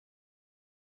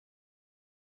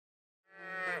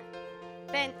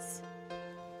fence.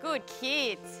 Good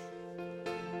kids.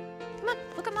 Come on,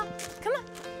 look at Mum. Come on.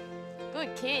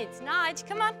 Good kids. Nige,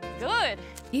 come on. Good.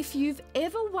 If you've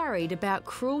ever worried about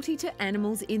cruelty to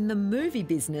animals in the movie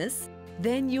business,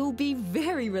 then you'll be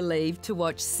very relieved to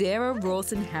watch Sarah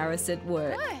Rawson-Harris at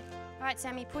work. Good. All right,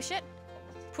 Sammy, push it.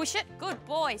 Push it. Good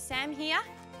boy. Sam, here.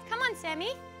 Come on,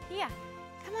 Sammy. Here.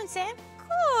 Come on, Sam.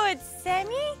 Good,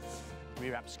 Sammy.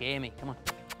 Rear up, scare me. Come on.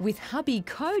 With hubby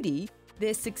Cody,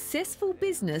 their successful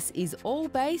business is all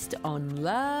based on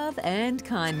love and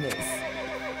kindness.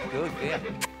 Good girl.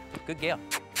 Good girl.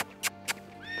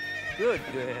 Good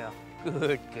girl.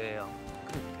 Good girl.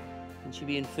 And she'll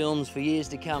be in films for years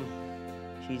to come.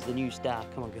 She's the new star.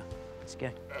 Come on, girl. Let's go.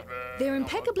 Their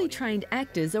impeccably trained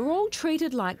actors are all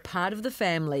treated like part of the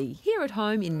family here at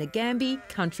home in Nagambie,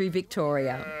 country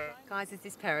Victoria. Guys, is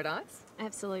this paradise?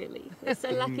 Absolutely. We're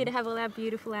so lucky to have all our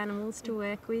beautiful animals to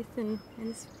work with and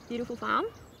this beautiful farm.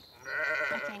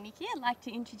 Okay, Nikki, I'd like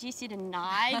to introduce you to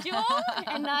Nigel.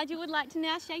 And Nigel would like to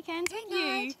now shake hands with you.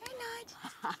 Hey,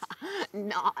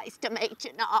 Nige. Nice to meet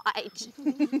you,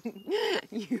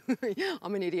 Nige.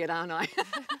 I'm an idiot, aren't I?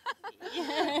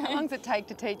 How long does it take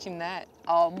to teach him that?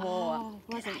 Oh, more. Oh,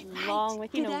 wasn't long.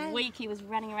 Within a week he was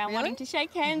running around wanting to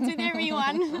shake hands with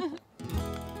everyone.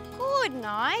 Good,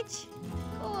 Nige.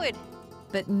 Good.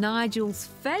 But Nigel's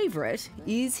favourite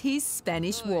is his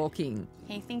Spanish walking.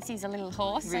 He thinks he's a little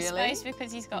horse, Really? I suppose,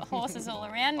 because he's got horses all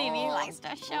around him. He likes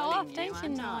to show off, don't you,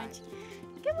 Nige?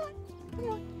 Come on, come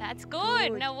on. That's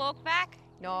good. Now walk back.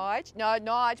 Nige, no,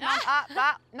 Nige, Mum,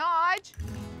 up, Nige.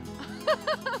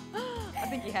 I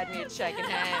think you had me at shaking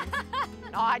hands.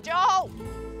 Nigel!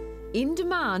 In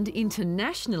demand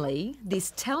internationally,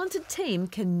 this talented team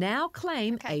can now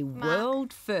claim a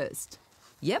world first.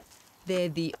 Yep, they're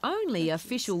the only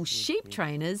official sheep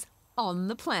trainers on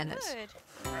the planet. Good.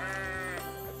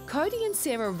 Cody and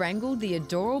Sarah wrangled the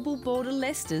adorable border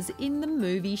Leicesters in the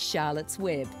movie Charlotte's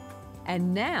Web.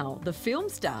 And now the film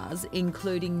stars,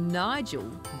 including Nigel,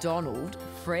 Donald,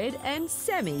 Fred and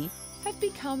Sammy, have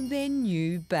become their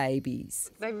new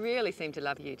babies. They really seem to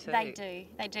love you too. They do.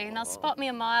 And they'll spot me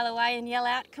a mile away and yell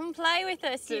out, come play with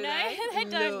us, you know? They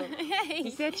don't.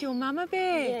 Is that your mama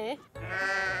bear? Yeah.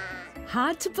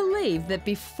 Hard to believe that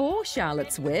before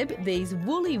Charlotte's Web, these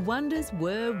woolly wonders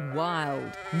were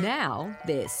wild. Now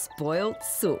they're spoilt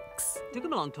sooks. It took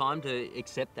them a long time to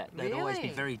accept that. They'd always be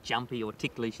very jumpy or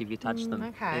ticklish if you touched them.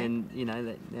 Okay. And, you know,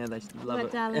 now they love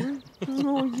it. Darling.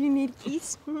 Oh, you need a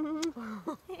kiss.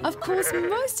 Of course,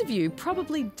 most of you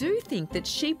probably do think that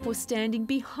sheep were standing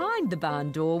behind the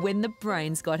barn door when the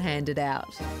brains got handed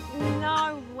out.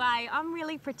 No way. I'm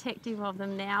really protective of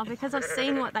them now because I've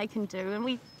seen what they can do, and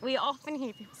we often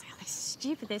hear people say, oh,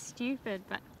 they're stupid,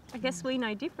 but I guess we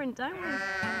know different, don't we?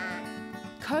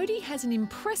 Cody has an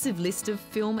impressive list of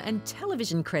film and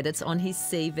television credits on his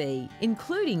CV,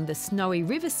 including the Snowy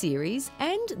River series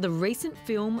and the recent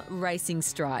film Racing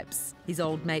Stripes. His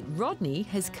old mate Rodney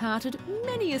has carted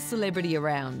many a celebrity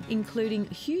around, including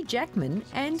Hugh Jackman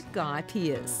and Guy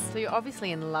Pearce. So you're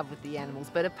obviously in love with the animals,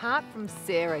 but apart from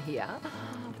Sarah here,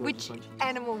 which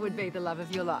animal would be the love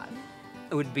of your life?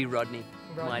 It would be Rodney,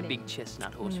 my big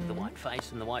chestnut horse with the white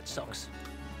face and the white socks.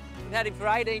 We've had him for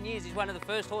 18 years. He's one of the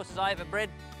first horses I ever bred.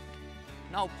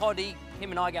 An old poddy. Him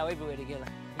and I go everywhere together.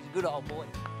 He's a good old boy.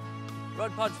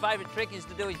 Rod Pod's favourite trick is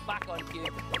to do his buck on cue.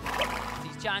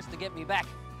 It's his chance to get me back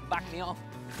and buck me off.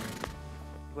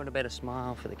 You want a better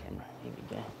smile for the camera? Here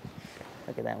we go.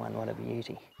 Look at that one, what a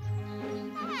beauty.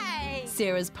 Hey!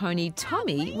 Sarah's pony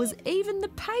Tommy was even the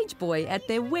page boy at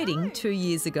their wedding 2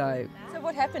 years ago. So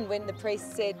what happened when the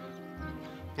priest said...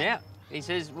 Yeah, he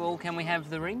says, well, can we have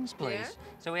the rings, please? Yeah.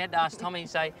 So we had to ask Tommy,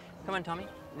 say, come on, Tommy,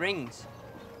 rings.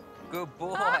 Good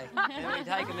boy. And we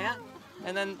take them out,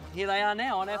 and then here they are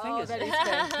now on our fingers. That is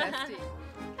fantastic.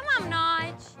 Come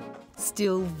on, Nige.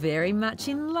 Still very much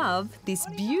in love, this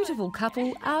beautiful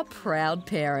couple are proud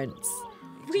parents.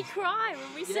 We cry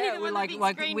when we see them on the big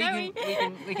screen,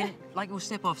 don't we can, we'll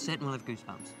step off set and we'll have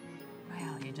goosebumps.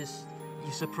 Wow,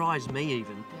 you surprise me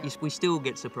even. We still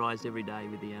get surprised every day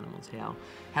with the animals,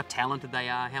 how talented they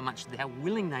are, how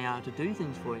willing they are to do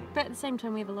things for you. But at the same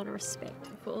time, we have a lot of respect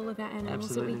for all of our animals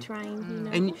Absolutely. that we train, you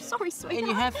know. And, sorry, sweetheart.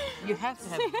 And you have to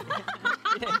have...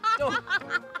 yeah, sure.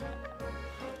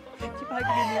 Did you poke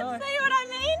him in the eye? See what I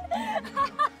mean?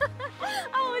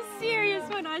 I was serious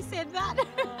when I said that.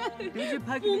 Did you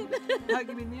poke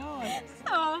him in the eye?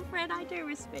 Oh, Fred, I do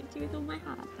respect you with all my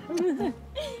heart.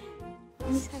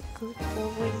 You're so good,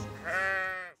 boy.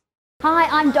 Hi,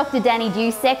 I'm Dr. Danny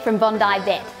Dusek from Bondi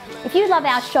Vet. If you love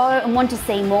our show and want to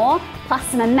see more, plus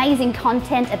some amazing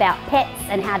content about pets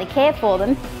and how to care for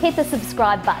them, hit the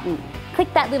subscribe button. Click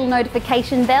click that little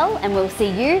notification bell and we'll see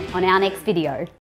you on our next video.